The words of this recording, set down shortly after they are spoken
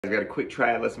I've got a quick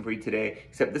triad lesson for you today,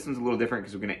 except this one's a little different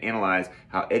because we're going to analyze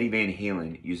how Eddie Van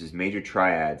Halen uses major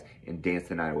triads in Dance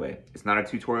the Night Away. It's not a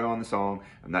tutorial on the song.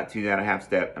 I'm not tuning out a half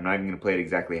step. I'm not even going to play it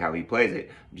exactly how he plays it.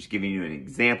 I'm just giving you an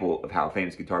example of how a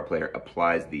famous guitar player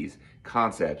applies these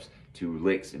concepts to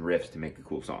licks and riffs to make a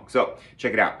cool song. So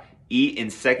check it out. E in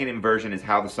second inversion is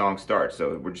how the song starts.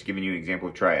 So we're just giving you an example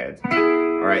of triads.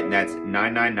 All right, and that's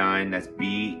 999. That's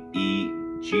B, E,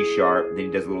 G sharp, then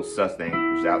he does a little sus thing,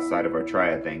 which is outside of our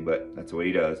triad thing, but that's what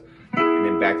he does. And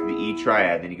then back to the E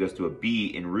triad, then he goes to a B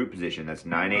in root position, that's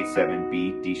 987,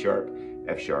 B, D sharp,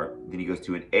 F sharp. Then he goes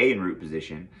to an A in root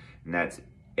position, and that's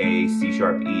A, C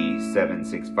sharp, E,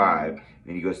 765.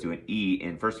 Then he goes to an E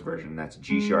in first inversion, and that's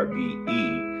G sharp, B,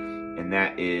 E. And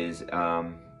that is, 6,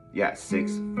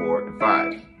 4, and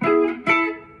 5.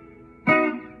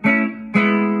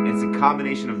 It's a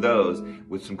combination of those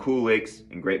with some cool licks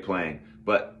and great playing.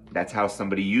 But that's how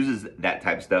somebody uses that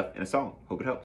type of stuff in a song. Hope it helps.